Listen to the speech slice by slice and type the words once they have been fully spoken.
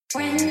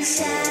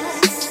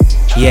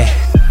Yeah,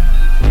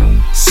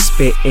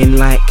 spitting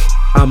like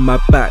I'm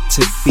about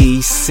to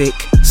be sick.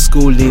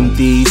 Schooling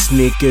these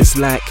niggas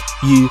like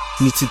you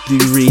need to do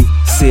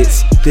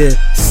resits.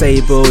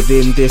 Disabled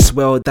in this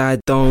world, I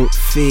don't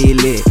feel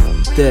it.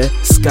 The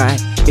sky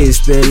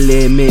is the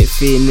limit,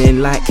 feeling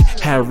like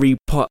Harry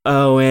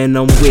Potter when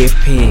I'm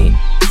whipping.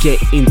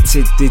 Get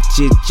into the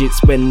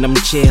digits when I'm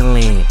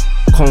chilling.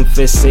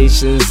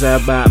 Conversations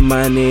about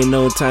money,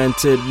 no time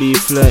to be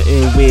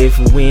flirting with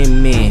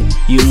women.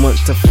 You want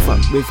to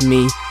fuck with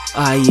me?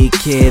 Are you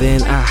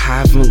kidding? I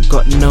haven't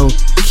got no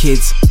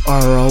kids or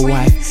a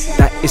wife.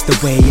 That is the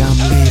way I'm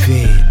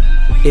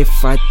living.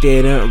 If I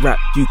didn't rap,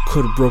 you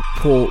could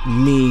report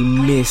me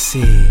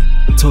missing.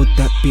 Told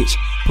that bitch,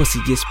 pussy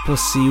is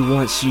pussy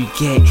once you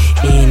get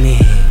in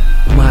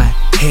it. My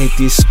head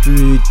is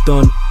screwed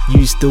on,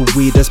 use the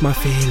weed as my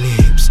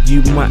Phillips.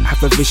 You might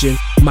have a vision,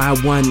 my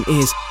one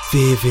is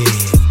vivid.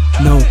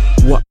 Know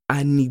what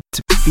I need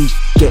to be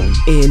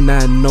getting,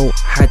 I know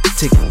how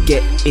to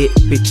get it.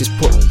 Bitches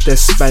put the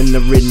spanner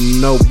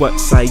in, no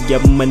works. I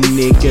am a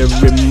nigga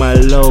in my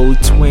low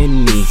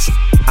 20s.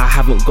 I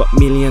haven't got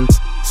millions,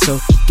 so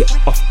get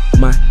off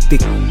my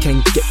dick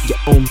and get your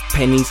own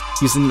pennies.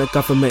 Using the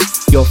government,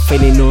 you're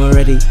failing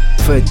already.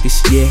 For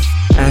this year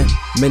and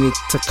many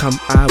to come,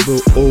 I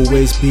will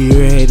always be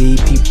ready.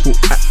 People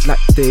act like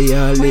they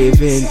are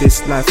living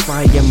this life,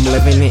 I am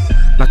living it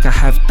like I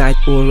have died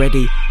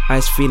already.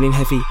 Eyes feeling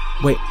heavy,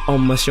 weight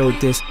on my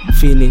shoulders,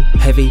 feeling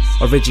heavy.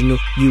 Original,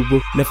 you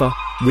will never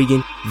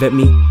reinvent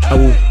me. I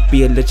will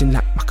be a legend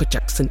like Michael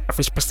Jackson,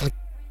 average press like